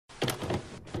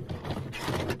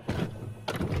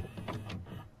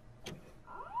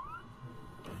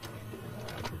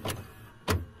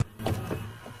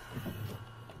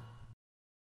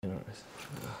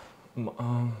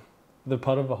They're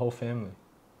part of a whole family.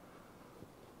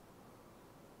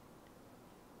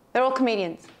 They're all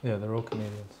comedians. Yeah, they're all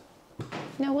comedians.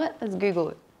 You know what? Let's Google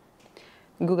it.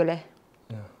 Google it.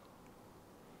 Yeah.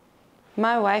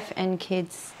 My wife and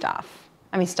kids staff.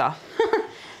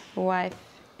 Wife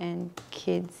and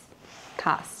kids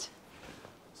cast.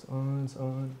 It's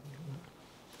on.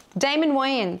 Damon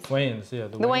Wayans. Wayans, yeah.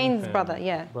 The Wayans family. brother,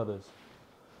 yeah. Brothers.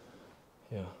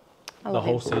 Yeah. I The love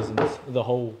whole him. seasons, the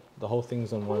whole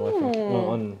thing's on My Wife and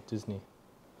on Disney.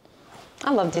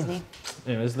 I love Disney.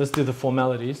 Anyways, let's do the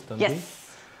formalities, Dundee. Yes.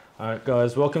 All right,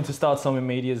 guys, welcome to Start Somewhere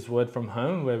Media's Word from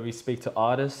Home, where we speak to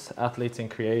artists, athletes, and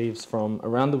creatives from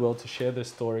around the world to share their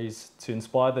stories to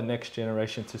inspire the next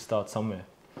generation to start somewhere.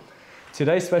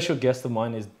 Today's special guest of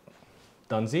mine is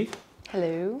Dunzi,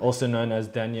 Hello. also known as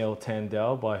Danielle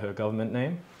Tandau by her government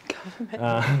name,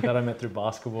 that I met through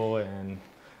basketball and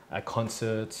at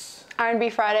concerts. R&B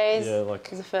Fridays. Yeah, like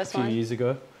was the first a few one. years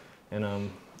ago, and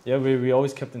yeah, we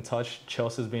always kept in touch.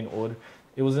 Chelsea's been ordered.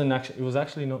 It was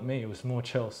actually not me. It was more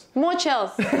Chelsea. More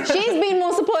Chelsea. She's been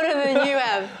more supportive than you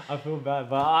have. I feel bad,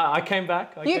 but I came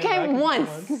back. You came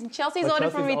once. Chelsea's But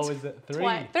ordered from me always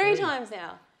three times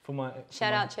now. for my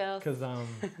Shout out, Chelsea. because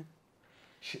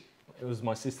it was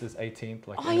my sister's 18th,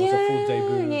 like Oh, and it was a full yeah,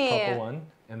 debut yeah. proper one,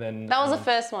 and then That was the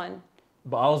first one.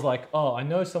 But I was like, oh, I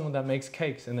know someone that makes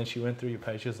cakes, and then she went through your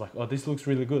page. She was like, oh, this looks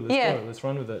really good. Let's Yeah. go. Let's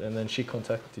run with it. And then she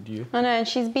contacted you. I know, and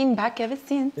she's been back ever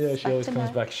since. Yeah, she always to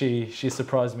comes back. She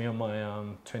surprised me on my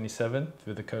 27th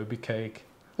with a Kobe cake.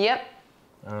 Yep.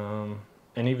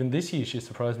 And even this year, she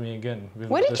surprised me again. With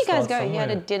Where did the you guys Start go? You had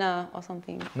a Somewhere. dinner or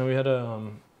something? No, we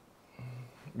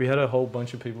had a whole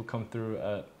bunch of people come through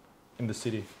in the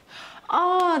city.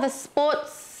 Oh, the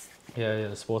sports Yeah,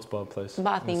 the sports bar place.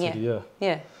 bar in the thing, city,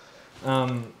 yeah.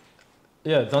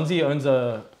 Yeah, Dunzi owns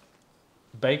a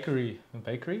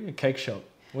a cake shop.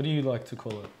 What do you like to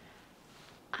call it?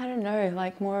 I don't know,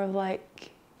 like more of like,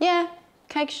 yeah,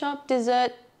 cake shop,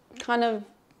 dessert kind of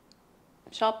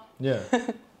shop. Yeah,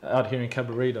 out here in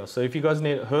Cabarita. So if you guys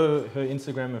need her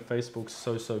Instagram and Facebook's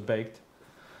So Baked,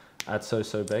 at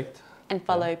So Baked. And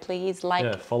follow, please, like.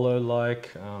 Yeah, follow,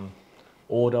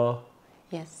 order,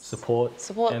 Yes. support,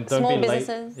 Support and don't small be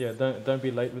businesses. late. Yeah, don't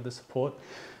be late with the support.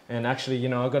 And actually, you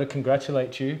know, I got to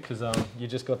congratulate you because you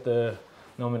just got the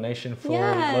nomination for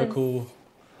Yes.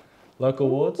 local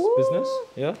awards business.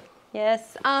 Yeah,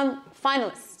 Yes.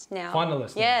 Finalist now.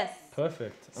 finalist. now. Yes.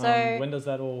 Perfect. So- when does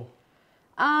that all?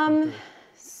 come through?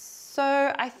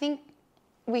 So I think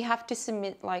we have to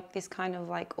submit like this kind of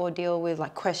like ordeal with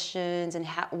like questions and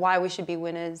why we should be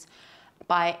winners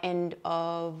by end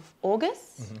of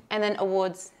August, and then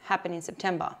awards happen in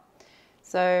September.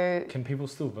 So Can people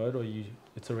still vote, or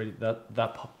it's already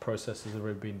that process has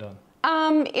already been done?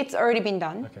 it's already been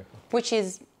done, Okay, cool. which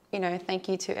is, you know, thank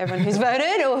you to everyone who's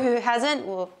voted or who hasn't.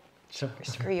 Well, Sure.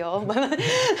 screw you all.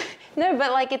 No,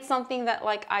 but like it's something that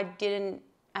like I didn't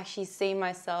actually see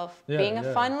myself being a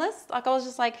finalist. Like I was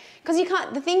just like, because you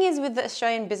can't, the thing is with the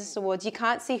Australian Business Awards, you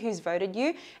can't see who's voted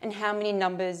you and how many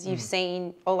numbers you've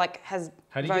seen or like has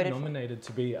How do you voted get for. nominated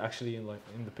to be actually in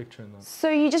the picture and that? So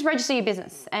you just register your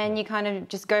business and you kind of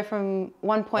just go from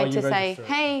one point you to say, register it.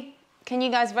 hey, can you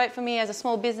guys vote for me as a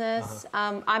small business?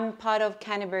 I'm part of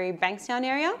Canterbury Bankstown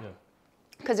area. Yeah.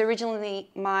 Because originally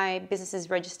my business is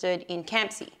registered in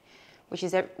Campsie, which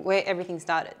is where everything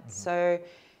started. So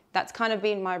that's kind of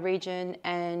been my region,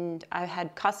 and I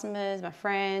had customers, my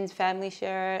friends, family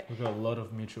share it. We've got a lot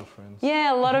of mutual friends.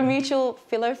 Yeah, a lot of mutual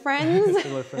philo friends.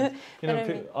 Fellow friends. You know, That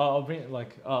I mean- I'll bring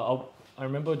like I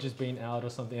remember just being out or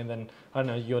something, and then I don't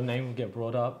know, your name will get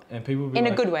brought up, and people will be In a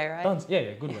like, good way, right? "Dunz."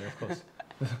 Yeah, good way, of course.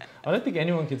 I don't think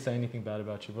anyone could say anything bad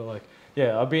about you, but like,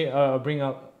 yeah, I'd bring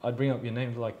up your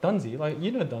name, like Dunzi, like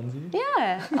you know Dunzi.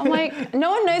 Yeah, I'm like,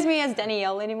 no one knows me as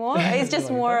Danielle anymore. It's just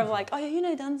Like, more of Dunzi. like, oh, you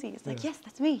know Dunzi. It's like, yes,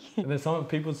 that's me. And then some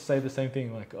people say the same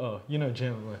thing, like, oh, you know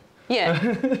Jem. Like, Yeah.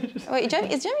 Wait,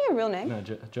 is Jamie your real name? no,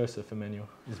 Joseph Emmanuel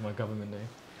is my government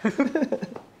name.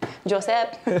 Joseph.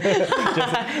 When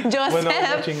I was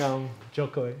Joseph. watching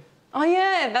Jokoi. Oh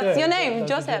yeah, that's your Yeah, name,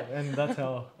 that's Joseph. and that's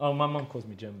how. Oh, my mum calls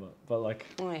me Jem, but like.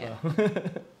 Oh yeah.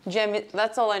 Gem,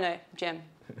 that's all I know, Gem.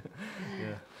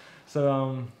 Yeah.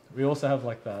 So we also have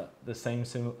like the same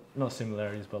not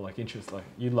similarities, but like interests. Like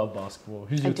you love basketball.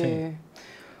 Who's your team?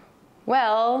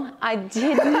 Well, I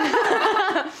did.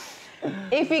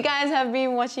 If you guys have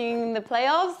been watching the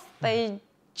playoffs, they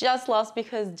just lost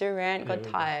because Durant got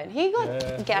tired. He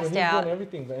got gassed he's out. Doing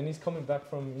everything, and he's coming back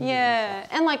from injury. Yeah,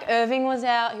 and like Irving was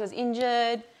out, he was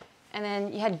injured, and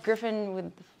then you had Griffin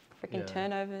with the freaking Yeah.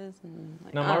 turnovers. And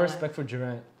like, Now I my don't know. respect for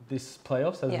Durant this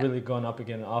playoffs has Yeah. really gone up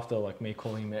again after like me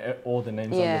calling him all the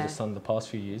names Yeah. under the sun the past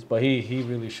few years. But he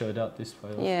really showed out this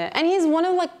playoff. Yeah, and he's one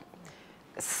of like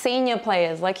senior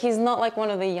players. Like he's not like one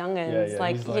of the youngins. Yeah,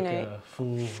 Like, he's you like know, a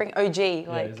full. freaking OG.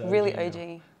 Like he's really now. OG.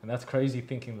 And that's crazy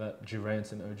thinking that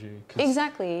Durant's an OG. 'Cause-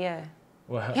 Exactly. Yeah.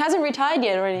 Well, He hasn't retired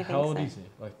yet or anything. how old so. is he?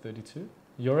 Like 32?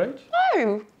 Your age?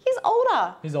 No, he's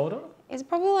older. He's older? He's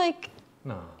probably like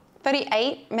Nah.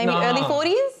 38, maybe Nah. early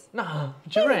 40s. Nah,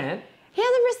 Durant. He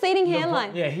has a receding LeBron-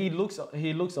 hairline. Yeah, he looks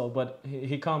old, but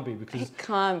he can't be He because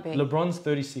can't be. LeBron's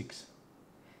 36,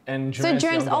 and Durant's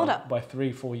Durant's younger older. by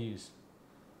 3-4 years.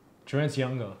 Durant's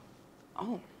younger. Oh.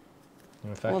 You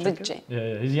wanna fact Well, check the it?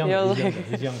 Yeah, he's younger. You're He's like- younger.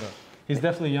 He's younger. He's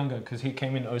definitely younger because he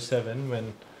came in 07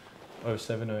 when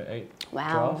 07-08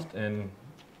 Wow. draft, and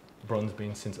Bron's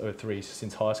been since 03,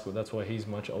 since high school. That's why he's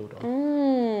much older.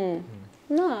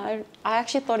 No, I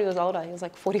actually thought he was older. He was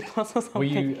like 40 plus or something. Were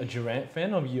you a Durant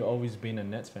fan, or have you always been a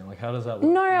Nets fan? Like, how does that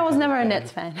work? No, I was You never a had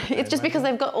Nets fan. It's just because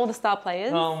they've got all the star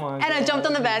players. Oh my god. And I jumped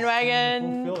on the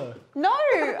bandwagon. Fulfiller. No,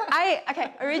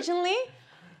 originally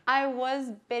I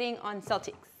was betting on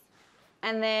Celtics.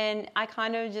 And then I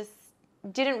kind of just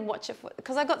didn't watch it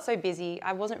because I got so busy.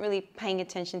 I wasn't really paying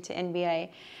attention to NBA.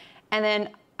 And then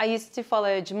I used to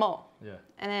follow Jamal. Yeah.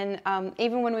 And then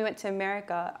even when we went to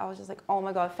America, I was just like, oh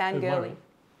my God, fangirly. Murray?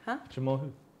 Huh? Jamal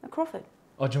who? Crawford.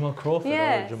 Oh, Jamal Crawford.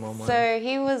 Yeah. Oh, Jamal Murray. So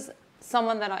he was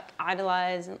someone that I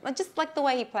idolized, and I just like the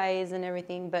way he plays and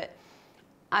everything. But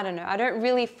I don't know. I don't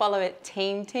really follow it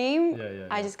team. Yeah.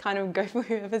 I just kind of go for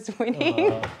whoever's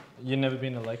winning. You never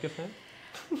been a Laker fan?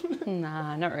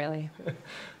 Nah, not really.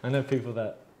 I know people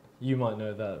that you might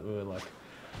know that were like,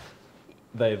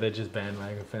 they're just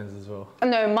bandwagon fans as well.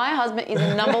 No, my husband is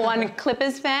a #1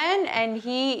 Clippers fan, and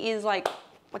he is like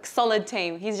solid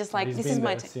team. He's just like, He's this been is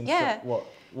my there team. since, Yeah.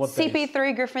 What days?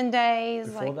 CP3 Griffin days.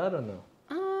 Before like, that or no?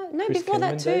 no, Chris before that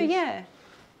Kaman too. days? Yeah.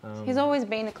 He's always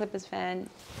been a Clippers fan.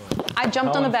 Right. I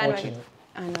jumped How on the bandwagon.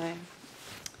 unfortunate. I know.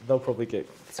 They'll probably get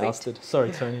Sweet. ousted.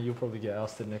 Sorry, Tony, you'll probably get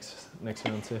ousted next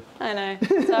round too. I know.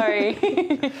 Sorry.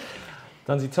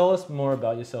 Danzi, tell us more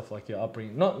about yourself, like your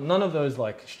upbringing. None of those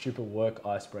like stupid work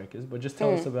icebreakers, but just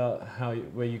tell us about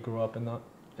where you grew up and that,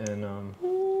 and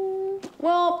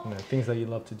Well, things that you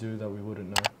love to do that we wouldn't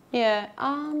know. yeah.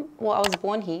 Well, I was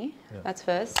born here. Yeah. That's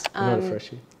first. You're not a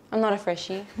freshie. I'm not a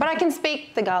freshie, but I can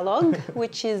speak Tagalog,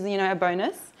 which is a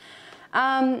bonus.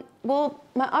 Well,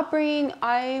 my upbringing,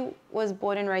 I was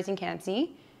born and raised in Campsie.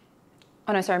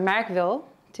 Oh no, sorry, Marrickville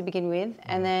to begin with,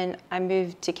 and then I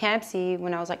moved to Campsie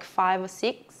when I was like 5 or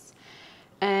 6,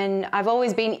 and I've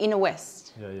always been inner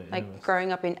west. Yeah, Like inner west.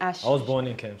 growing up in Ash. I was born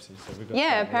in Campsie, so we got. Yeah,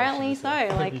 that apparently so.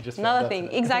 relationship. Like You just another found out thing,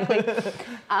 today. exactly.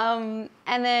 And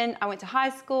then I went to high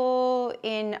school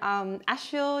in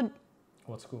Ashfield,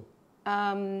 What school?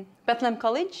 Bethlehem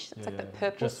College. It's like the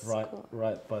purple Just school.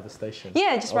 right by the station.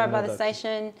 Yeah, just I right by know the that.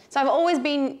 station. So I've always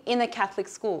been in a Catholic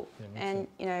school, Yeah, me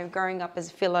and growing up as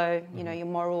philo, your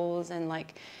morals and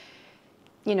like,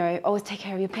 always take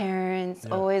care of your parents,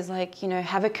 Yeah. always like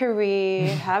have a career,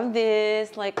 have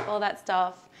this, like all that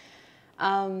stuff.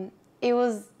 It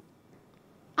was,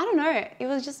 I don't know, it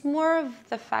was just more of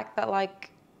the fact that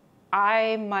like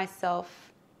I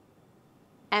myself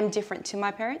am different to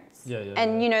my parents.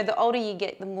 And the older you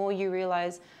get, the more you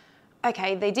realize,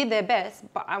 okay, they did their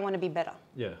best, but I want to be better.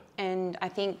 Yeah. And I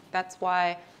think that's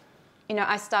why,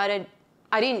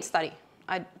 I didn't study.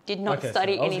 I did not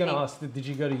study I was anything. going to ask, did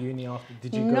you go to uni after?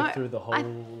 Did you No, go through the whole,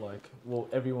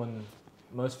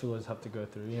 most philos have to go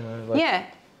through, Yeah.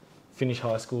 finish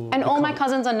high school. And all my become-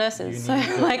 cousins are nurses. So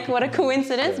uni, like what a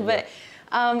coincidence. Yeah, But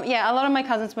a lot of my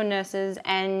cousins were nurses,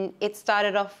 and it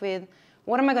started off with,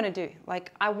 what am I going to do?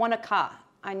 Like, I want a car.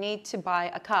 I need to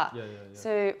buy a car. Yeah.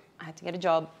 So I had to get a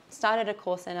job. Started a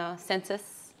call center,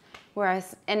 Census, where I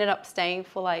ended up staying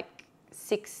for like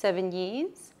 6-7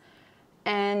 years.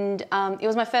 And it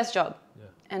was my first job. Yeah.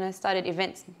 And I started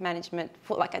events management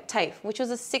for like at TAFE, which was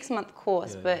a 6-month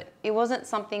course, Yeah, but it wasn't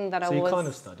something that So I you was kind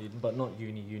of studied, but not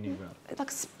uni route.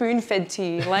 like spoon-fed to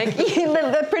you. Like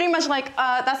they're pretty much like,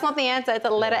 that's not the answer, it's a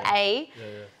letter A. Yeah.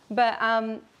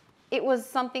 But it was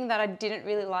something that I didn't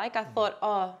really like. I thought,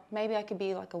 maybe I could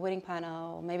be like a wedding planner,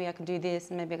 or maybe I could do this,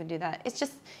 and maybe I could do that. It's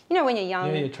just, when you're young,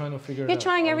 Yeah, you're trying to figure it out. you're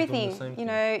trying I was doing everything. the same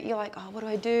thing. You're like, what do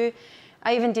I do?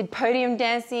 I even did podium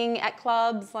dancing at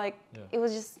clubs. Like it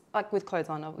was just like with clothes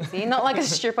on, obviously, not like a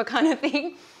stripper kind of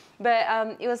thing.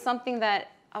 But it was something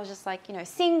that I was just like,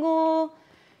 single,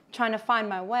 trying to find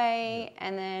my way.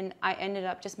 And then I ended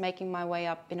up just making my way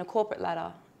up in a corporate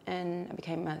ladder. And I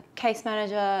became a case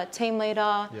manager, a team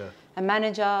leader, a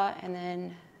manager. And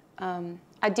then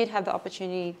I did have the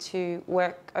opportunity to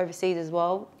work overseas as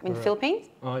well in Philippines.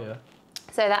 Oh, yeah.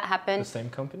 So that happened. The same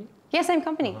company? Yeah, same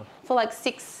company for like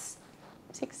six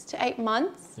to 8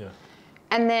 months. Yeah.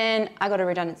 And then I got a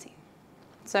redundancy.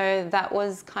 So that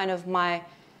was kind of my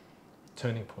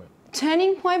turning point.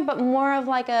 Turning point, but more of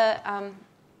like a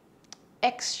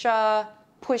extra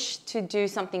push to do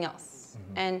something else.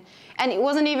 And it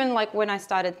wasn't even like when I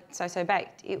started So So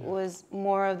Baked. It was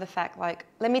more of the fact like,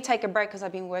 let me take a break because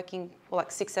I've been working for like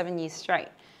 6-7 years straight.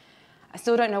 I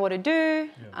still don't know what to do.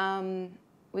 Yeah.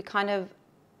 We kind of,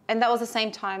 and that was the same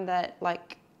time that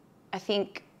like, I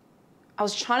think I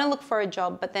was trying to look for a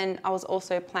job, but then I was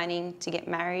also planning to get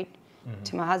married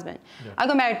to my husband. Yeah. I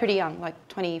got married pretty young, like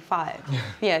 25.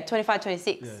 Yeah, 25,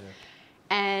 26. Yeah, yeah.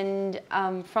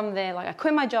 And from there, like I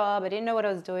quit my job. I didn't know what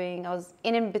I was doing. I was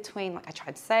in between, like I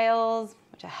tried sales,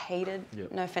 which I hated.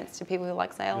 Yep. No offense to people who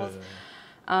like sales.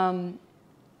 Yeah.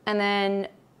 And then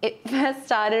it first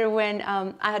started when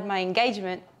I had my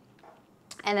engagement,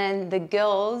 and then the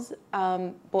girls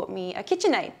bought me a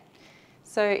KitchenAid.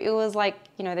 So it was like,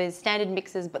 you know, there's standard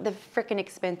mixers, but they're freaking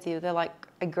expensive. They're like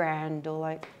 $1,000 or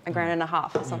like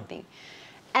 $1.50 or something.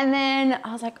 And then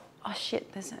I was like, oh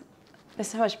shit, there's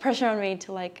so much pressure on me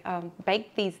to like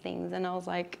bake these things. And I was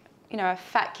like, you know, a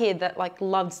fat kid that like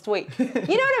loved sweet. You know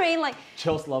what I mean? Like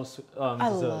Chelsea loves desserts.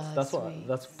 Love that's sweets. why.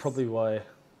 That's probably why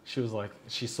she was like,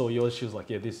 she saw yours. She was like,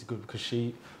 yeah, this is good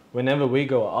because whenever we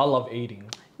go, I love eating.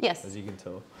 Yes. As you can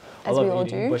tell. As I love we all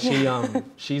eating, do. But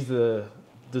she's the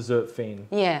dessert fiend.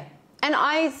 Yeah. And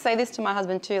I say this to my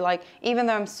husband too, like, even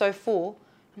though I'm so full,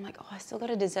 I'm like, oh, I still got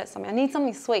to dessert something. I need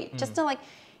something sweet, just to like,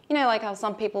 you know, like how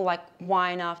some people like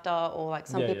wine after, or like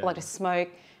some people like to smoke.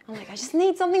 I'm like, I just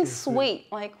need something sweet.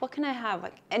 Like, what can I have?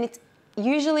 Like, and it's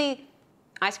usually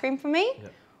ice cream for me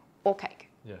or cake.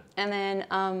 Yeah. And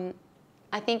then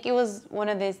I think it was one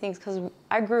of those things because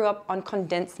I grew up on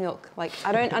condensed milk. Like,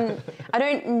 I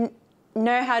don't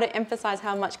know how to emphasize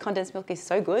how much condensed milk is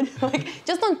so good. Like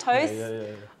just on toast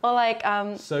or like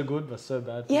so good but so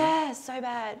bad. Yeah, so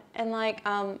bad. And like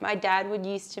my dad would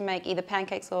used to make either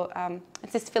pancakes or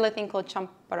it's this filler thing called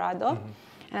champorado,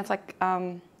 and it's like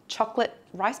chocolate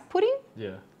rice pudding.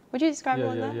 Yeah. Would you describe it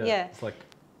like that? Yeah. It's like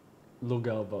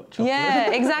lugal but chocolate.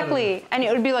 Yeah, exactly. And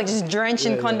it would be like just drenched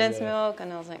in condensed milk,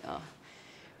 and I was like, oh.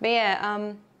 But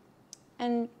yeah,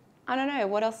 and I don't know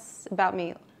what else about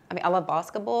me. I mean, I love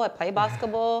basketball. I play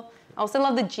basketball. I also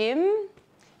love the gym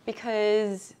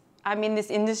because I'm in this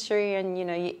industry and, you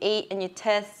know, you eat and you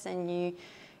test and you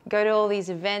go to all these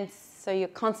events. So you're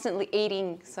constantly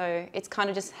eating. So it's kind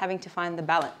of just having to find the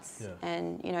balance. Yeah.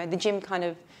 And, you know, the gym kind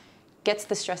of gets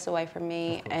the stress away from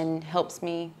me and helps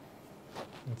me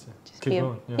just keep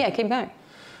going. Yeah, keep going.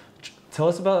 Tell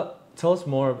us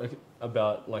more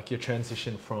about like your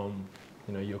transition from,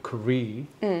 you know, your career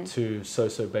to So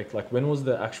So Baked. Like, when was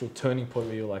the actual turning point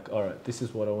where you're like, all right, this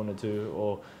is what I want to do?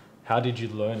 Or how did you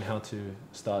learn how to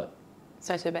start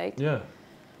So So Baked? Yeah.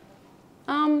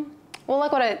 Well,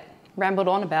 like what I rambled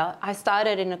on about, I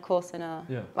started in a course in a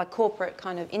like corporate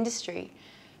kind of industry,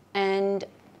 and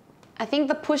I think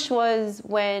the push was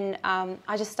when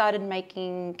I just started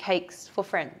making cakes for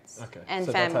friends and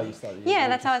family. That's how you started. Yeah,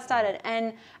 that's how I started.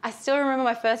 And I still remember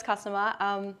my first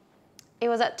customer. It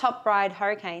was at Top Ride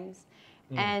Hurricanes,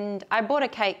 and I bought a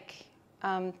cake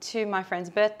to my friend's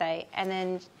birthday, and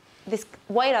then this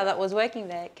waiter that was working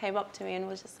there came up to me and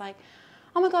was just like,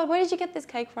 oh my God, where did you get this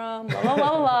cake from? Blah, blah,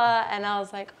 blah, blah. And I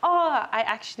was like, oh, I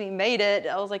actually made it.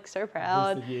 I was like so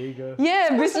proud. Boosted your ego.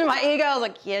 Yeah, boosted my ego. I was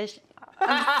like, yeah,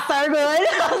 I'm so good.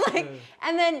 I was like,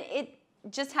 and then it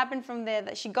just happened from there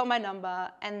that she got my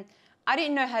number, and I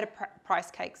didn't know how to price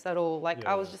cakes at all. Like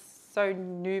I was just so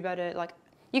noob at it. Like,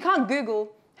 you can't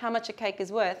Google how much a cake is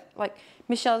worth. Like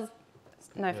Michelle's,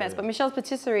 no offense, but Michelle's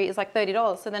Patisserie is like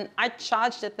 $30. So then I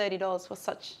charged her $30 for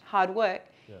such hard work,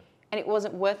 and it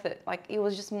wasn't worth it. Like, it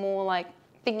was just more like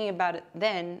thinking about it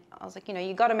then. I was like, you know,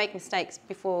 you got to make mistakes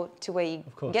before to where you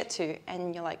get to,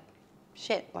 and you're like,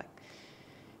 shit, like,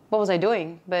 what was I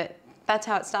doing? But that's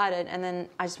how it started. And then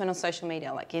I just went on social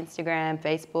media, like Instagram,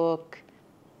 Facebook,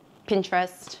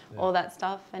 Pinterest, all that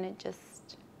stuff, and it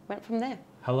just went from there.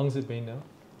 How long has it been now?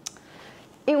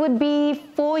 It would be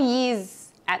 4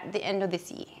 years at the end of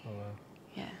this year. Oh, wow.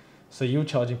 Yeah. So you were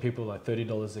charging people like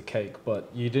 $30 a cake, but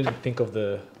you didn't think of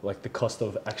the cost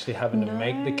of actually having to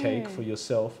make the cake for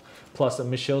yourself. Plus,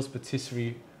 Michelle's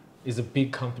Patisserie is a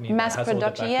big company that has all the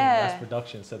backing, mass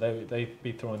production. So they'd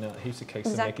be throwing out heaps of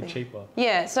cakes to make it cheaper.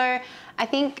 Yeah. So I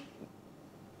think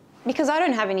because I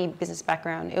don't have any business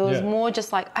background, it was more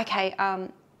just like, okay,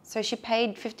 so she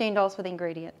paid $15 for the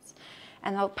ingredients,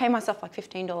 and I'll pay myself like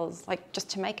 $15 like just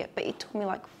to make it, but it took me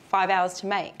like 5 hours to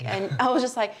make. And I was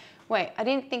just like, wait, I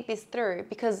didn't think this through,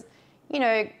 because, you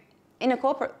know, in a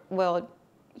corporate world,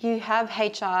 you have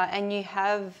HR and you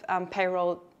have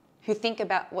payroll who think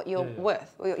about what your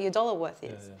worth, or your dollar worth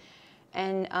is.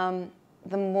 And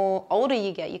the more older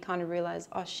you get, you kind of realize,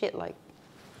 oh shit, like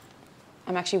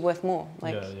I'm actually worth more.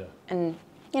 Like, and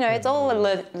you know, it's all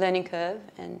a learning curve,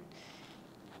 and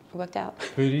it worked out.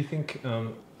 Who do you think,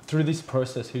 through this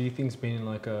process, who do you think's been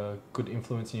like a good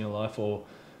influence in your life, or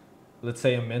let's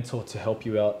say a mentor to help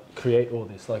you out create all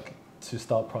this, like to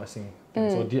start pricing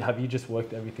things, or have you just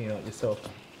worked everything out yourself?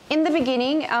 In the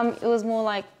beginning, it was more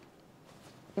like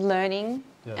learning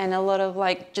and a lot of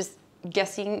like just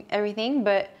guessing everything,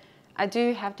 but I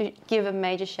do have to give a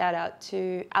major shout out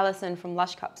to Alison from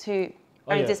Lush Cups, who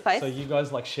owns this place. So you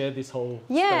guys like share this whole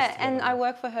space and I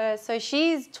work for her, so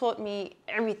she's taught me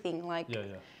everything. Like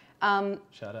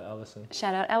shout out Alison.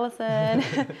 Shout out Alison.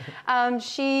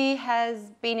 She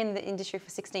has been in the industry for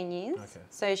 16 years,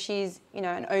 so she's, you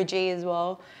know, an OG as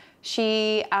well.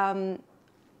 She, I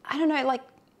don't know, like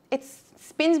it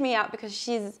spins me out because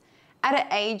she's at an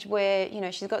age where, you know,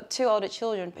 she's got 2 older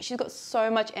children, but she's got so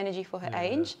much energy for her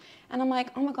age. And I'm like,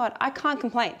 oh my God, I can't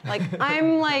complain. Like,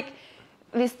 I'm like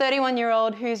this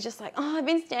 31-year-old who's just like, oh, I've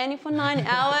been standing for 9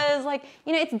 hours. Like,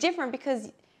 you know, it's different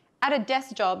because at a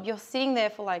desk job, you're sitting there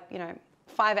for like, you know,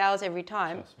 5 hours every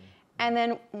time. And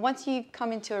then once you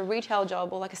come into a retail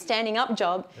job or like a standing up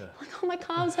job, like, oh, my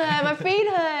calves hurt, my feet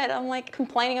hurt. I'm like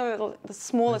complaining over the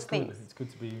smallest things. It's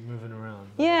good to be moving around.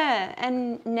 Yeah,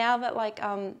 and now that like,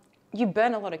 you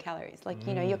burn a lot of calories. Like,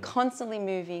 you know, you're constantly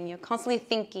moving, you're constantly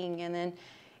thinking, and then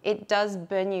it does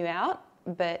burn you out.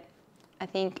 But I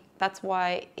think that's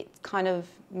why it kind of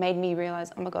made me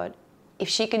realize, oh my God, if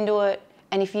she can do it,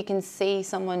 and if you can see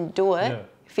someone do it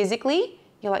physically,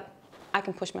 you're like, I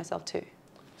can push myself too.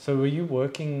 So were you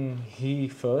working here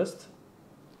first?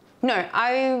 No,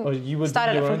 I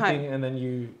started it from home. And then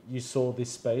you saw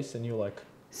this space and you're like...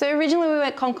 So originally we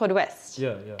went Concord West.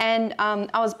 Yeah. And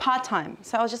I was part-time.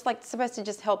 So I was just like supposed to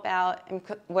just help out and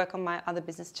work on my other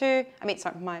business too.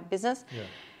 My business. Yeah.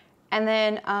 And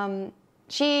then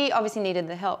she obviously needed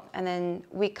the help. And then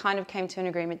we kind of came to an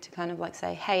agreement to kind of like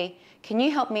say, hey, can you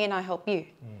help me and I help you?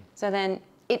 So then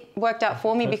it worked out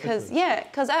for me because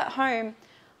at home,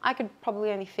 I could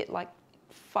probably only fit like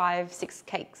 5-6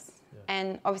 cakes. Yeah.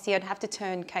 And obviously I'd have to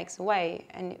turn cakes away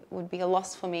and it would be a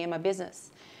loss for me and my business.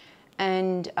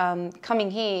 And coming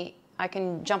here, I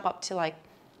can jump up to like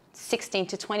 16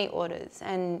 to 20 orders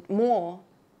and more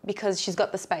because she's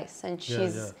got the space and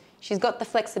she's got the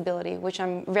flexibility, which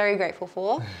I'm very grateful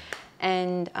for.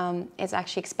 And it's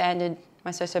actually expanded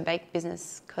my So So Bake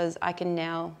business because I can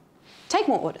now take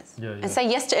more orders and say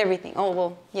yes to everything. Oh,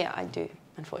 well, yeah, I do,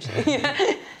 unfortunately.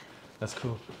 That's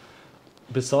cool.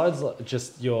 Besides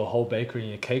just your whole bakery and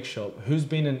your cake shop, who's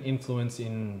been an influence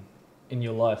in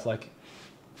your life? Like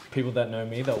people that know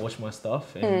me, that watch my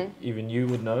stuff, and even you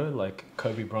would know, like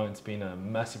Kobe Bryant's been a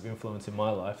massive influence in my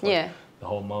life. Like the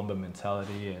whole Mamba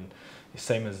mentality, and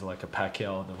same as like a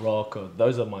Pacquiao or The Rock, or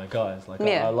those are my guys. Like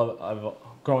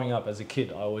growing up as a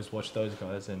kid, I always watched those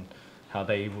guys and how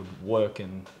they would work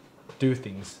and do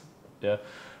things. Yeah.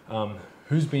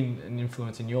 Who's been an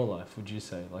influence in your life, would you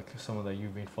say? Like someone that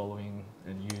you've been following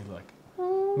and you like,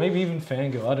 maybe even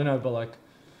fangirl, I don't know, but like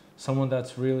someone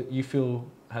that's really, you feel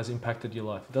has impacted your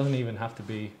life. It doesn't even have to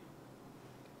be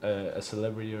a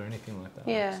celebrity or anything like that.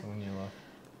 Yeah. Like someone in your life.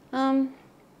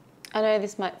 I know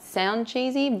this might sound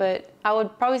cheesy, but I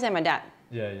would probably say my dad.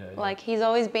 Yeah. Like he's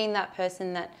always been that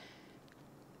person that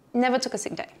never took a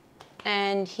sick day.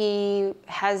 And he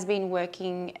has been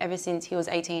working ever since he was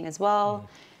 18 as well.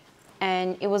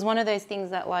 And it was one of those things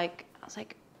that like, I was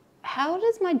like, how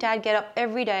does my dad get up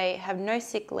every day, have no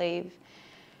sick leave?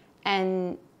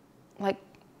 And like,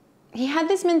 he had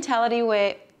this mentality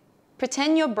where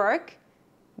pretend you're broke,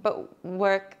 but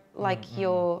work like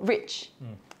you're rich.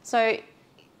 So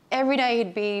every day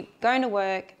he'd be going to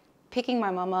work, picking my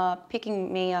mum up,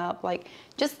 picking me up, like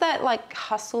just that like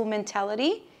hustle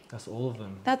mentality. That's all of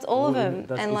them. That's all of them.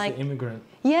 That's and like the immigrant.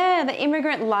 Yeah, the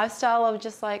immigrant lifestyle of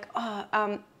just like,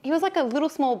 he was like a little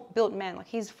small built man. Like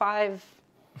he's 5'6".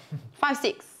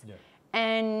 Yeah.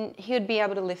 And he would be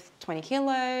able to lift 20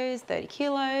 kilos, 30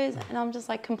 kilos. And I'm just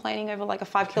like complaining over like a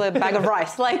 5-kilo bag of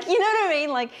rice. Like, you know what I mean?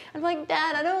 Like, I'm like,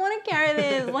 Dad, I don't want to carry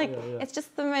this. Like, it's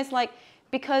just the most like,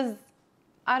 because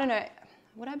I don't know,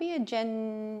 would I be a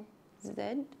Gen Z?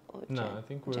 No, I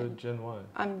think we're Gen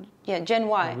Y. Gen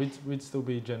Y. No, we'd still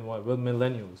be Gen Y. We're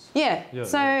millennials. Yeah.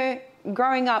 So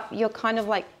growing up, you're kind of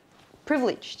like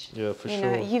privileged. Yeah, for sure. You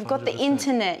know, you've got 100%. The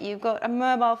internet, you've got a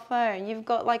mobile phone, you've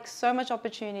got like so much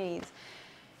opportunities.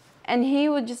 And he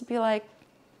would just be like,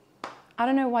 I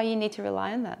don't know why you need to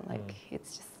rely on that. Like,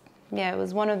 it's just, it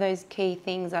was one of those key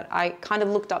things that I kind of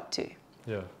looked up to.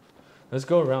 Yeah. Let's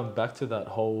go around back to that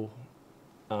whole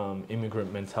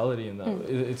immigrant mentality and that.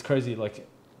 It's crazy, like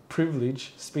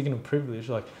privilege, speaking of privilege,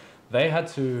 like they had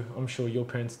to, I'm sure your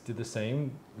parents did the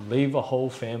same, leave a whole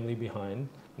family behind,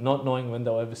 not knowing when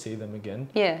they'll ever see them again.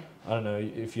 Yeah. I don't know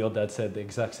if your dad said the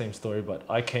exact same story, but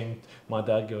my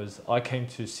dad goes, I came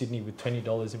to Sydney with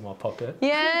 $20 in my pocket.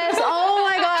 Yes, oh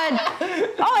my God.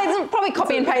 Oh, it's probably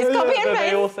copy and paste, copy and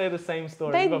paste. They all say the same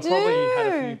story. They but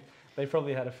do. They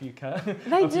probably had a few cash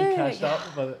up,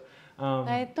 but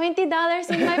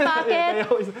 $20 in my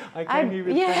pocket. I came here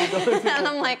with $20. And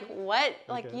I'm like, what?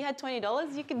 Like, okay. You had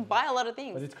 $20? You can buy a lot of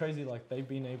things. But it's crazy, like they've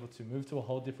been able to move to a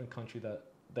whole different country that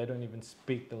they don't even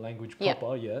speak the language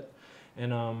proper yet.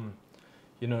 And,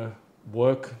 you know,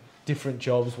 work different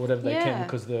jobs, whatever they can,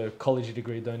 because the college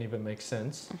degree don't even make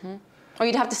sense. Or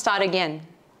you'd have to start again.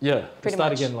 Yeah,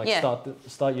 start again, like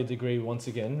start your degree once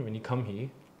again when you come here.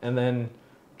 And then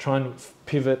trying to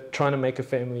pivot, trying to make a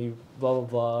family, blah, blah,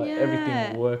 blah,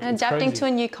 everything will work. And adapting to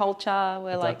a new culture,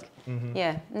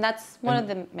 and that's one of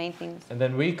the main things. And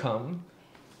then we're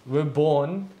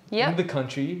born in the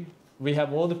country, we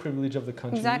have all the privilege of the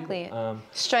country. Exactly.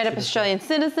 Straight up Australian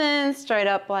citizens, straight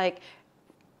up like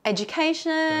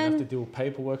education. Don't have to deal with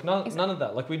paperwork, none of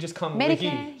that. Like we just come,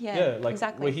 Medicare, we're here.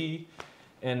 We're here.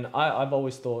 And I've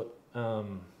always thought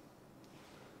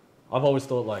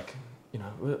like, you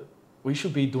know, we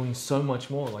should be doing so much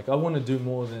more. Like I want to do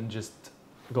more than just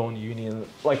going to uni and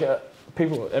like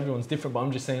everyone's different, but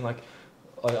I'm just saying like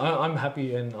I'm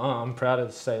happy and I'm proud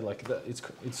to say like that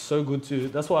it's so good to,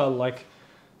 that's why I like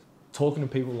talking to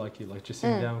people like you, like just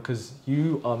sitting down, because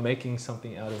you are making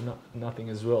something out of nothing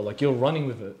as well. Like you're running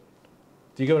with it.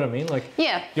 Do you get what I mean? Like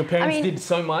your parents did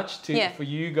so much for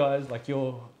you guys. Like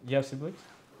you have siblings?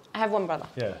 I have one brother.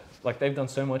 Yeah, like they've done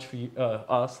so much for you,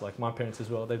 us, like my parents as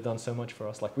well. They've done so much for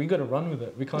us. Like we got to run with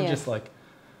it. We can't just like,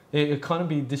 it can't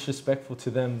be disrespectful to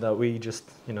them that we just,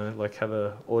 you know, like have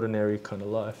a ordinary kind of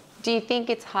life. Do you think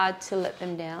it's hard to let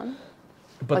them down?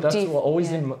 But like,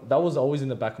 that was always in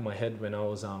the back of my head when I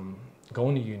was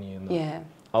going to uni, and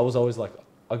I was always like,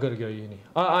 I got to go to uni.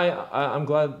 I'm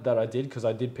glad that I did, because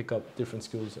I did pick up different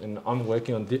skills, and I'm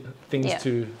working on things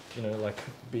to, you know, like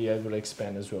be able to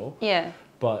expand as well. Yeah.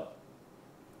 But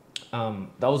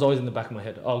that was always in the back of my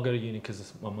head. I'll go to uni because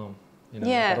it's my mum. You know,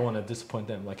 like, I don't want to disappoint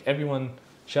them. Like everyone,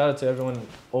 shout out to everyone,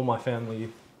 all my family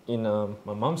in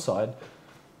my mum's side.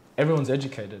 Everyone's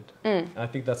educated. I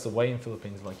think that's the way in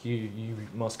Philippines. Like you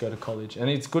must go to college, and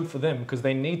it's good for them because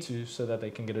they need to, so that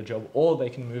they can get a job or they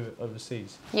can move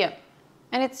overseas. Yeah,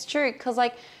 and it's true, because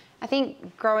like I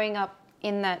think growing up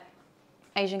in that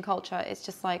Asian culture, it's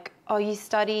just like, oh, you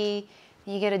study,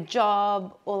 you get a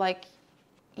job, or like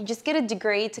you just get a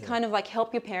degree to kind of like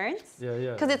help your parents.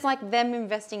 Because it's like them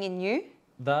investing in you.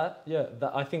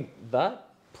 I think that,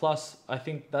 plus I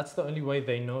think that's the only way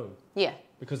they know. Yeah.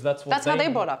 Because that's how they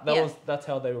brought up. That's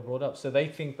how they were brought up. So they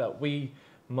think that we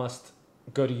must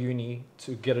go to uni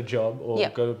to get a job or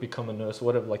go become a nurse or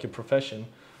whatever, like your profession.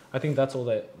 I think that's all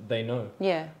that they know.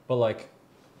 Yeah. But like,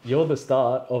 you're the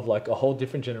start of like a whole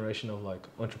different generation of like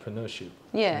entrepreneurship.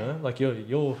 Yeah. You know? Like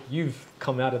you've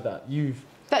come out of that.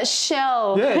 That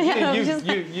shell. Yeah,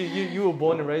 you were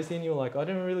born and raised here, and you were like, I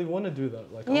didn't really want to do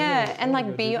that. Like, and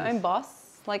like be your own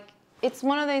boss. Like, it's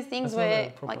one of those things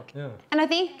where and I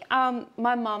think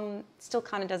my mum still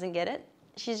kind of doesn't get it.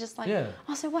 She's just like,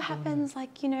 oh, so what happens?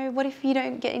 Like, you know, what if you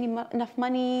don't get enough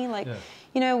money? Like,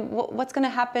 you know, what's going to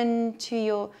happen to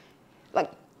your,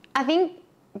 like, I think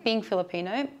being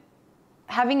Filipino,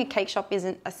 having a cake shop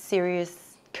isn't a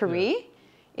serious career.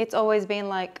 It's always been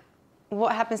like,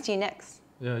 what happens to you next?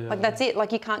 Like, that's it.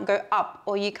 Like, you can't go up,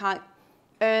 or you can't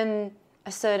earn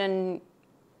a certain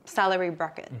salary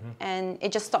bracket, and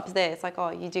it just stops there. It's like,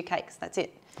 oh, you do cakes, that's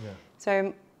it.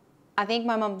 So I think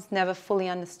my mum's never fully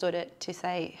understood it to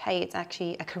say, hey, it's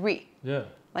actually a career.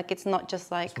 Like, it's not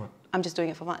just like, I'm just doing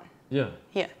it for fun.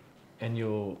 And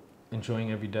you're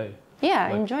enjoying every day.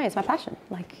 I enjoy it. It's my passion.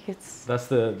 Like, it's that's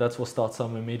what Start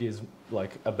Somewhere Media is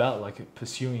like about, like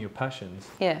pursuing your passions.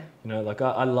 You know, like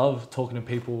I love talking to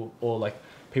people, or like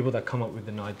people that come up with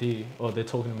an idea, or they're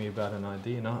talking to me about an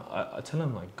idea, and I tell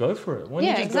them like, go for it. Why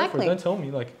don't you just go for it? Don't tell me,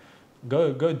 like,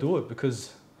 go do it,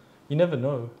 because you never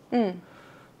know.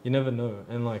 You never know.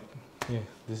 And like,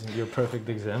 this is your perfect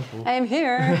example. I am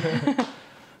here.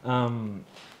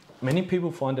 Many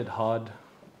people find it hard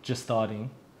just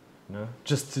starting, you know,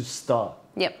 just to start.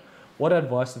 What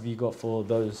advice have you got for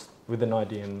those with an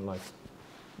idea, and like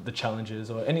the challenges,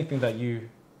 or anything that you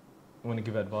want to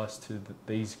give advice to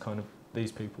these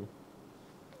people?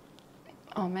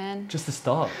 Oh man. Just to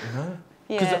start, you know?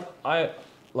 Because I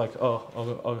like,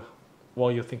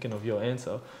 while you're thinking of your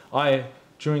answer,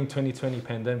 during 2020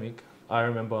 pandemic, I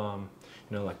remember,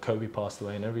 you know, like Kobe passed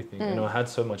away and everything, and I had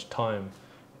so much time,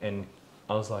 and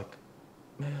I was like,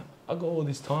 man, I got all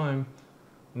this time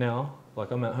now.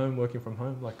 Like, I'm at home working from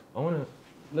home. Like, I want to,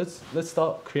 let's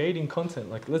start creating content.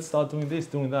 Like, let's start doing this,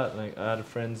 doing that. Like, I had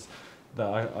friends that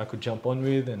I could jump on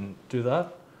with and do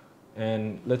that,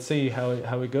 and let's see how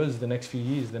it goes the next few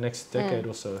years, the next decade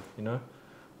or so. You know,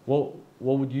 what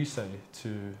would you say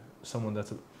to someone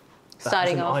that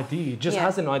starting has an off idea, just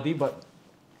has an idea, but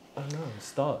I don't know,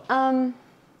 start.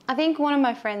 I think one of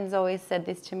my friends always said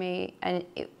this to me, and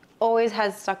it always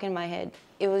has stuck in my head.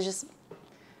 It was just,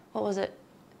 what was it?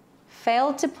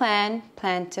 Fail to plan,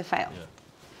 plan to fail. Yeah.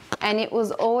 And it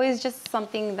was always just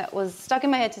something that was stuck in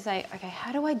my head to say, okay,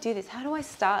 how do I do this? How do I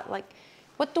start? Like,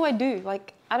 what do I do?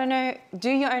 Like, I don't know, do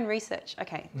your own research.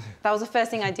 Okay, that was the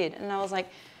first thing I did. And I was like,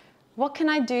 what can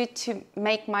I do to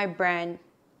make my brand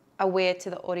aware to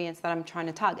the audience that I'm trying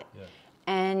to target? Yeah.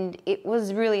 And it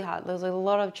was really hard. There was a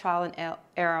lot of trial and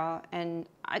error. And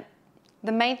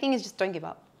the main thing is just don't give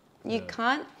up. You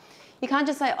can't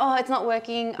just say, oh, it's not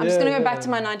working. I'm just going to go back to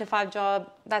my 9-to-5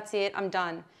 job. That's it. I'm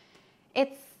done.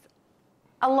 It's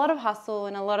a lot of hustle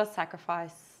and a lot of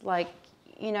sacrifice. Like,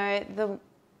 you know,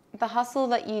 the hustle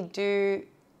that you do,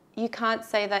 you can't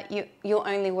say that you'll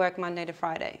only work Monday to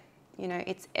Friday. You know,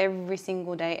 it's every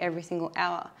single day, every single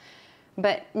hour.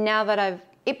 But now that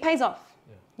it pays off.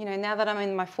 You know, now that I'm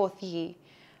in my 4th year,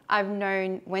 I've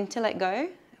known when to let go,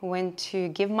 when to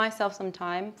give myself some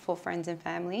time for friends and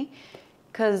family.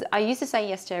 Because I used to say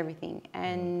yes to everything,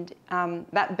 and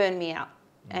that burned me out.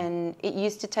 And it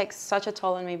used to take such a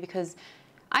toll on me because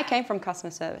I came from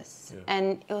customer service.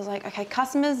 And it was like, okay,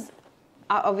 customers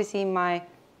are obviously my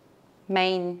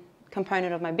main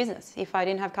component of my business. If I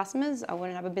didn't have customers, I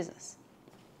wouldn't have a business.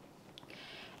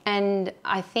 And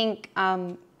I think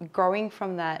growing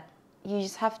from that, you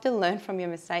just have to learn from your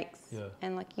mistakes.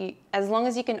 And like as long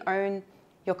as you can own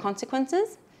your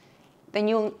consequences, then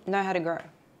you'll know how to grow.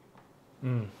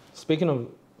 Speaking of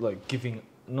like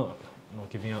not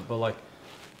giving up, but like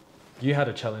you had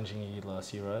a challenging year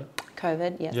last year, right?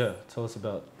 COVID, yes. Yeah, tell us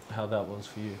about how that was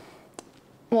for you.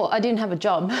 Well, I didn't have a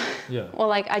job. Yeah. Or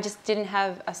like I just didn't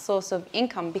have a source of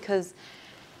income because,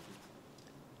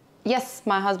 yes,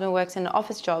 my husband works in an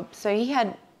office job, so he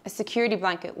had a security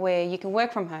blanket where you can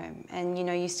work from home and, you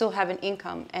know, you still have an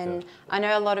income. And I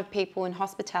know a lot of people in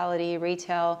hospitality,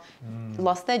 retail,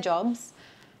 lost their jobs.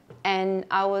 And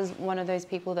I was one of those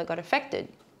people that got affected.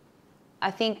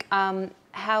 I think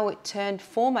how it turned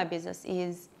for my business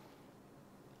is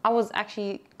I was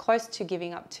actually close to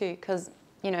giving up too, because,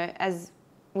 you know, as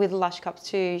with Lush Cups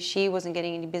too, she wasn't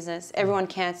getting any business. Everyone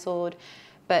cancelled.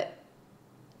 But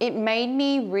it made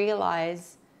me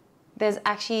realize there's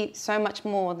actually so much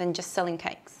more than just selling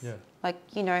cakes. Like,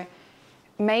 you know,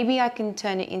 maybe I can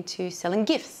turn it into selling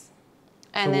gifts.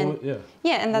 And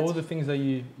and that's what were the things that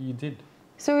you did?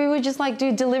 So we would just like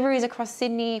do deliveries across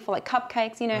Sydney for like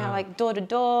cupcakes, you know, how like door to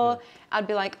door. I'd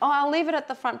be like, oh, I'll leave it at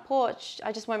the front porch.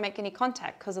 I just won't make any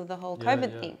contact because of the whole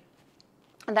COVID thing.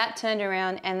 And that turned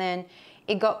around, and then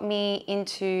it got me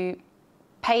into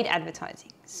paid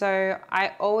advertising. So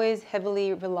I always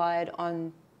heavily relied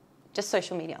on just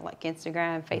social media like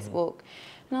Instagram, Facebook.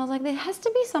 And I was like, there has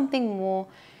to be something more.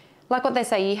 Like what they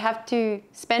say, you have to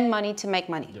spend money to make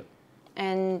money.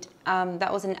 And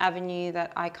that was an avenue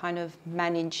that I kind of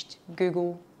managed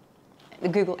Google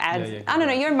ads. I don't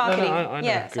know, you're in marketing. I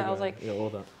know so I was like, all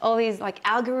that. all these like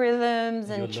algorithms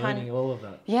and you're learning all of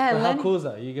that. Yeah. But how cool is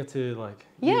that? You get to like,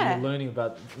 you're learning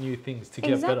about new things to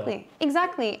get better.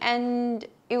 Exactly. And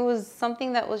it was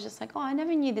something that was just like, oh, I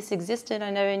never knew this existed. I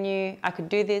never knew I could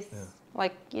do this.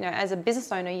 Like, you know, as a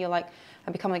business owner, you're like,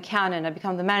 I become an accountant, I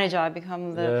become the manager, I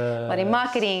become the bloody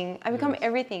marketing, I become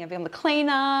everything. I become the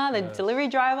cleaner, the delivery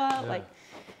driver, like,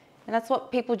 and that's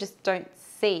what people just don't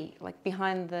see, like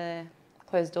behind the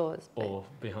closed doors. Or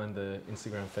behind the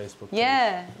Instagram, Facebook.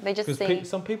 They just see.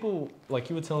 Some people, like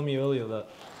you were telling me earlier, that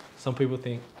some people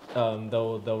think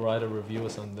they'll write a review or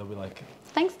something. They'll be like,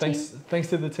 thanks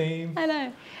to the team. I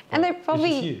know, and they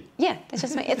probably it's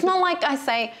just me. It's not like I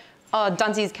say, oh,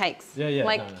 Dunsi's Cakes.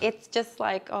 It's just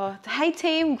like, oh, hey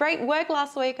team, great work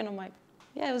last week. And I'm like,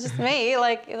 yeah, it was just me.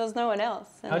 Like, there was no one else.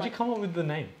 And how'd you come up with the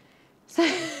name? So,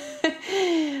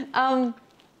 I'm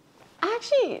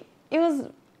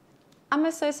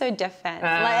a So Def fan.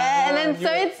 And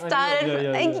then it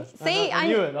started. See, I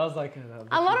knew it. I was like,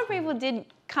 a lot of people did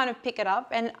kind of pick it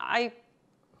up. And I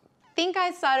think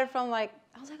I started from like,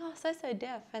 I was like, oh, So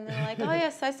Def. And they're like, oh yeah,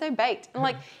 So Baked. And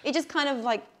like, it just kind of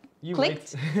like You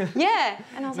clicked. Wait. Yeah,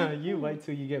 and I was No, like, you wait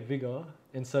till you get bigger,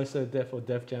 and So Def or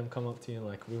Def Jam come up to you and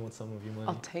like, we want some of your money.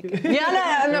 I'll take it.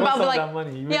 Yeah, no, We but want I'll some be of like, that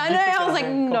money. yeah, I know. I was like,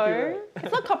 no, Copyright.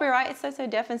 it's not copyright. It's So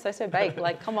Def and So Bake.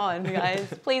 Like, come on, guys,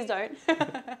 please don't.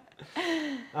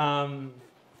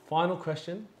 Final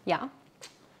question. Yeah.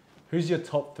 Who's your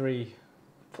top 3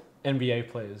 NBA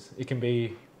players? It can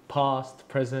be past,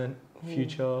 present,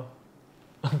 future,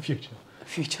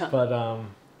 Future. But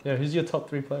yeah, who's your top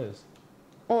 3 players?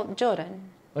 Well, Jordan.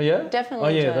 Oh yeah. Definitely. Oh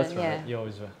yeah, Jordan, that's right. yeah. You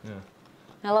always were. Yeah.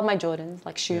 I love my Jordans,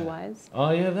 like shoe-wise.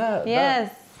 Oh yeah, that.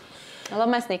 Yes. I love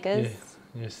my sneakers.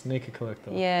 Yeah, sneaker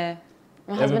collector. Yeah.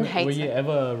 My husband hates Were you it.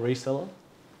 ever a reseller?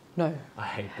 No. I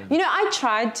hate them. You know, I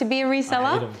tried to be a I hate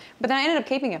reseller, 'em. but then I ended up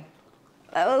keeping them.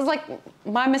 It was like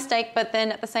my mistake, but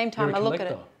then at the same time, You're a I look at it.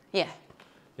 collector. Yeah.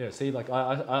 Yeah, see, like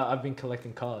I've been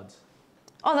collecting cards.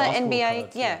 Oh, the Basketball NBA,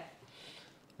 cards, yeah.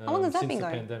 How long has that since been the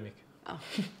going? pandemic. Oh.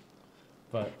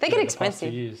 But They get the past 2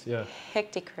 expensive. years, yeah,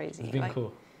 Hectic crazy. it's been like,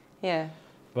 cool. Yeah.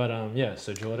 But yeah,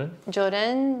 so Jordan.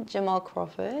 Jordan, Jamal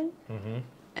Crawford, Mm-hmm.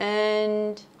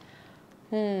 and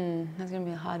that's gonna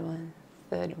be a hard one.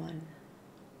 Third one.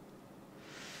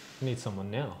 Need someone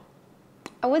now.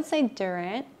 I would say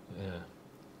Durant, Yeah.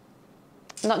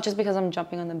 not just because I'm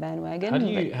jumping on the bandwagon.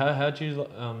 How'd you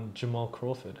but Jamal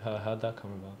Crawford? How'd that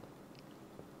come about?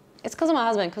 it's because of my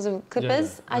husband, because of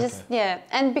Clippers. Yeah, I just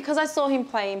and because I saw him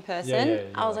play in person, yeah,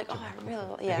 I was like like, oh, I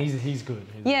Jamal really, yeah. He's good.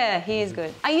 He is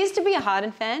good. I used to be a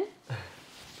Harden fan,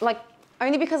 like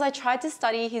only because I tried to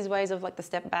study his ways of like the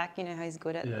step back, you know how he's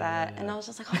good at that, and I was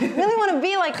just like, oh, I really want to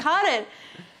be like Harden,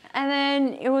 and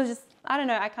then it was just, I don't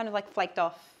know, I kind of like flaked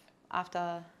off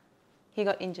after he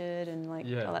got injured and like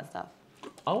all that stuff.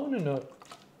 I want to know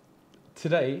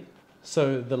today.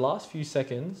 So the last few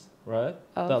seconds, right,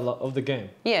 of the game,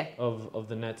 of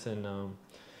the Nets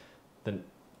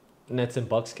and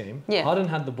Bucks game, Harden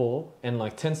had the ball and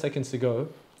like 10 seconds to go,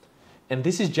 and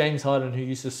this is James Harden who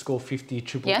used to score 50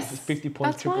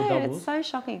 points, triple doubles. It's so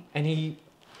shocking. And he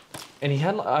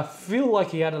had, I feel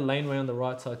like he had a laneway on the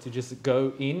right side to just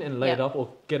go in and lay it up or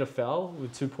get a foul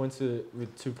with 2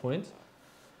 points.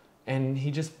 And he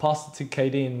just passed it to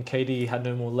KD, and KD had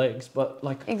no more legs. But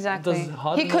like, exactly, does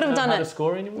Harden he could have not know done how it to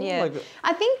score anymore? Yeah, Like,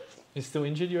 I think he's still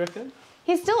injured. You reckon?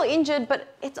 he's still injured,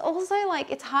 but it's also like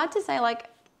it's hard to say.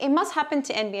 Like it must happen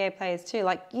to NBA players too.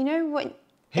 Like you know what?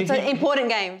 It's an important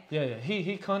game. Yeah.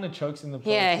 He kind of chokes in the playoffs.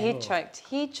 Yeah, as well. choked.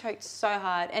 He choked so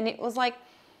hard, and it was like,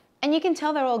 and you can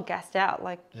tell they're all gassed out.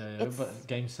 Like But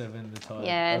game 7, they're tired.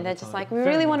 Yeah, and they're just like, we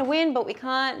really want to win, but we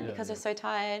can't because we're so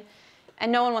tired.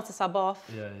 And no one wants to sub off.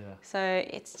 Yeah. So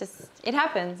it's just, it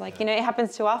happens. Like, you know, it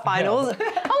happens to our finals. I'm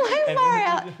like, far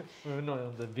out. We're not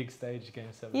on the big stage, game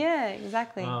 7. Yeah,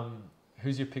 exactly.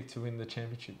 Who's your pick to win the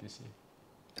championship this year?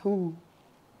 Ooh.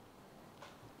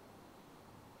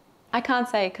 I can't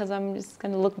say because I'm just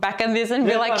going to look back at this and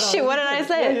be like, shit, what did I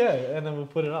say? Yeah, and then we'll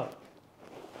put it up.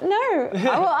 No,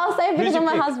 I'll say it because I'm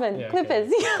my pick? husband. Yeah, Clippers.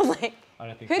 okay. I was like, I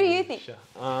don't think who so. do you think? Sure.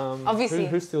 Obviously.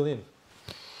 Who's still in?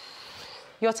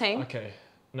 Your team? Okay.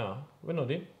 No, we're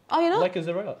not in. Oh, you're not? Lakers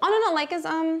are out. Oh, no, not Lakers.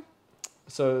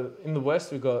 So in the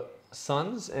West, we've got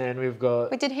Suns and we've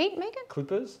got Wait, did Heat make it?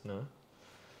 Clippers. No.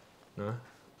 No.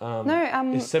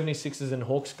 Is 76ers and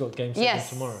Hawks got game 7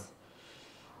 tomorrow?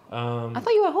 I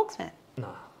thought you were a Hawks fan.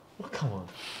 Nah. Well, come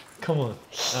on.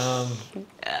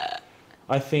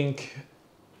 I think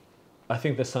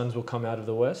the Suns will come out of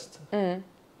the West. I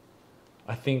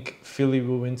think Philly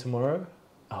will win tomorrow.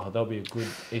 Oh, that'll be a good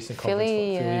Eastern Conference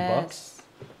Philly, for Philly yes. Bucks.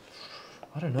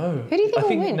 I don't know. Who do you think I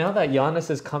think will win? now that Giannis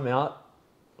has come out,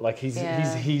 like he's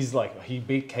like he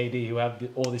beat KD, who have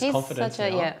all this confidence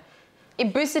now.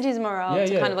 It boosted his morale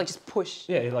to kind of like just push.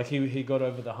 Yeah, like he got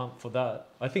over the hump for that.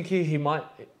 I think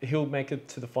he'll make it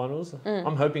to the finals.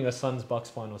 I'm hoping a Suns Bucks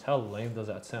finals. How lame does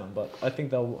that sound? But I think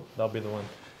they'll be the one.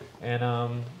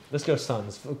 And let's go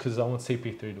Suns because I want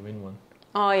CP3 to win one.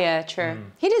 Oh yeah, true.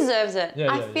 He deserves it.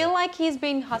 Yeah, I feel like he's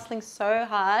been hustling so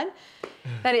hard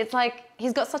that it's like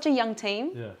he's got such a young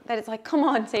team that it's like, come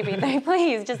on, CP3,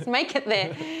 please just make it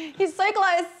there. He's so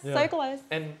close, so close.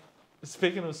 And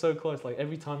speaking of so close, like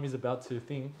every time he's about to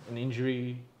an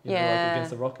injury, you know, like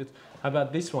against the Rockets. How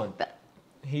about this one?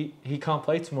 He can't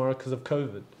play tomorrow because of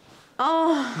COVID.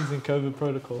 Oh. He's in COVID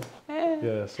protocol.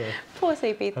 Yeah, so poor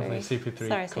CP3. hopefully CP3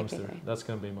 Sorry, comes CP3. through. That's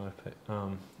gonna be my pick.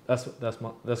 That's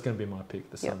gonna be my pick.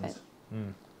 The Suns.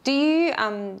 Do you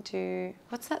do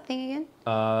what's that thing again?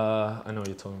 I know what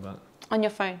you're talking about. On your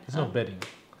phone. It's not betting.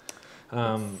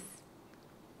 Yeah,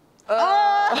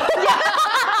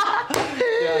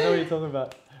 I know what you're talking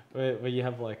about. Where you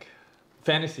have like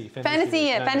Fantasy,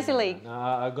 Fantasy League. No,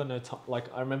 I got no time. Like,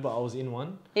 I remember I was in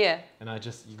one. Yeah. And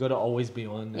you got to always be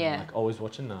on and like always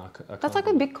watching. No, I can't. That's like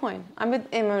with Bitcoin. I'm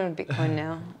on Bitcoin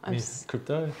now.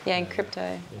 Crypto? Yeah, in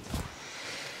crypto.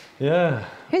 Yeah.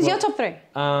 Who's your top 3?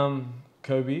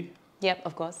 Kobe. Yep,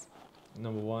 of course.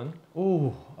 Number 1.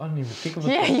 Oh, I don't even think of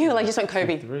it. Yeah, you like just went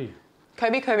Kobe. 3.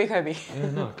 Kobe.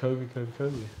 Yeah, no, Kobe.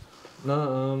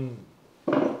 No,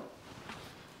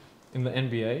 in the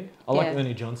NBA, I like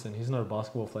Ernie Johnson. He's not a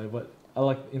basketball player, but I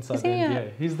like Inside the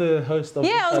NBA. He's the host of...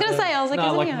 Yeah, I was going to say, I was like, no,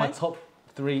 isn't like he a my host? top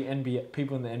 3 NBA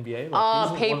people in the NBA. Like,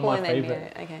 he's people one in of my the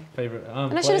NBA. Okay. Favorite.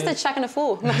 And I should have said Shaq and a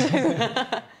Fool.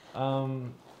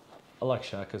 I like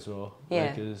Shaq as well. Yeah.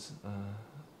 Lakers.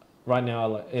 Right now, I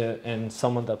like and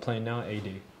someone that playing now, AD.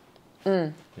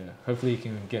 Yeah. Hopefully, he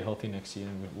can get healthy next year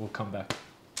and we'll come back.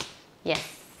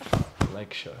 Yes.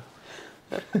 Lake show.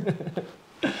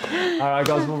 All right,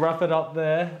 guys, we'll wrap it up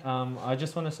there. I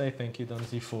just want to say thank you,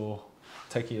 Dunzi, for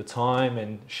taking your time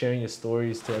and sharing your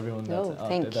stories to everyone that's out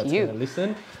there that's going to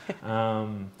listen.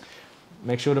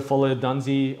 Make sure to follow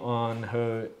Dunzi on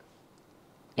her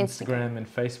Instagram and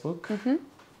Facebook.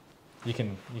 You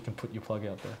can put your plug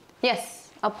out there.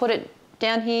 Yes, I'll put it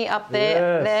down here, up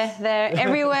there, there,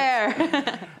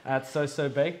 everywhere. At So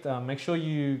Baked. Make sure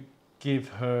you give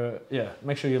her,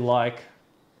 make sure you like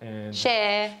and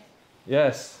share.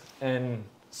 Yes, and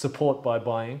support by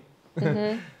buying.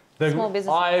 Small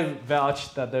business. I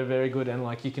vouch that they're very good, and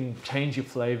like you can change your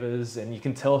flavors and you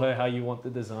can tell her how you want the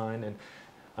design. And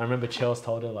I remember Chels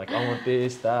told her like, I want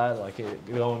this, that, like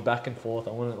going back and forth.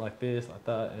 I want it like this, like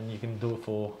that, and you can do it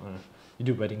for. You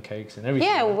do wedding cakes and everything.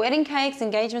 Yeah, right? Wedding cakes,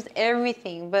 engagements,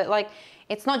 everything. But like,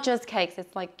 it's not just cakes.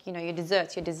 It's like, you know, your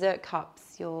desserts, your dessert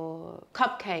cups, your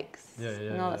cupcakes.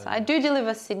 And all that stuff. I do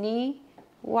deliver Sydney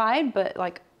wide, but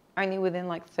like only within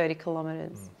like 30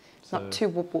 kilometres. It's not too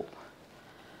whoop whoop.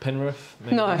 Penrith?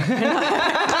 Maybe. No. Please no.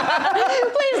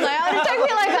 It would take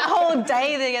me like that whole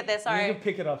day to get there. Sorry. You can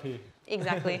pick it up here.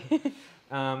 Exactly.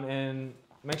 And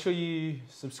make sure you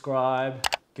subscribe,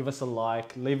 give us a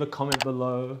like, leave a comment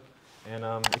below. And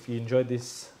if you enjoyed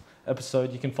this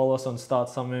episode, you can follow us on Start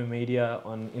Somewhere Media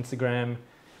on Instagram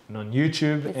and on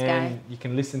YouTube. You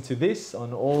can listen to this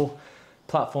on all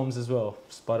platforms as well,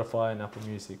 Spotify and Apple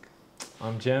Music.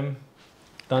 I'm Jem.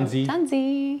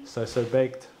 Dunzi. So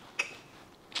Baked.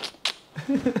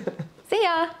 See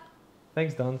ya.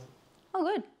 Thanks, Dunz. Oh,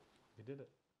 good. You did it.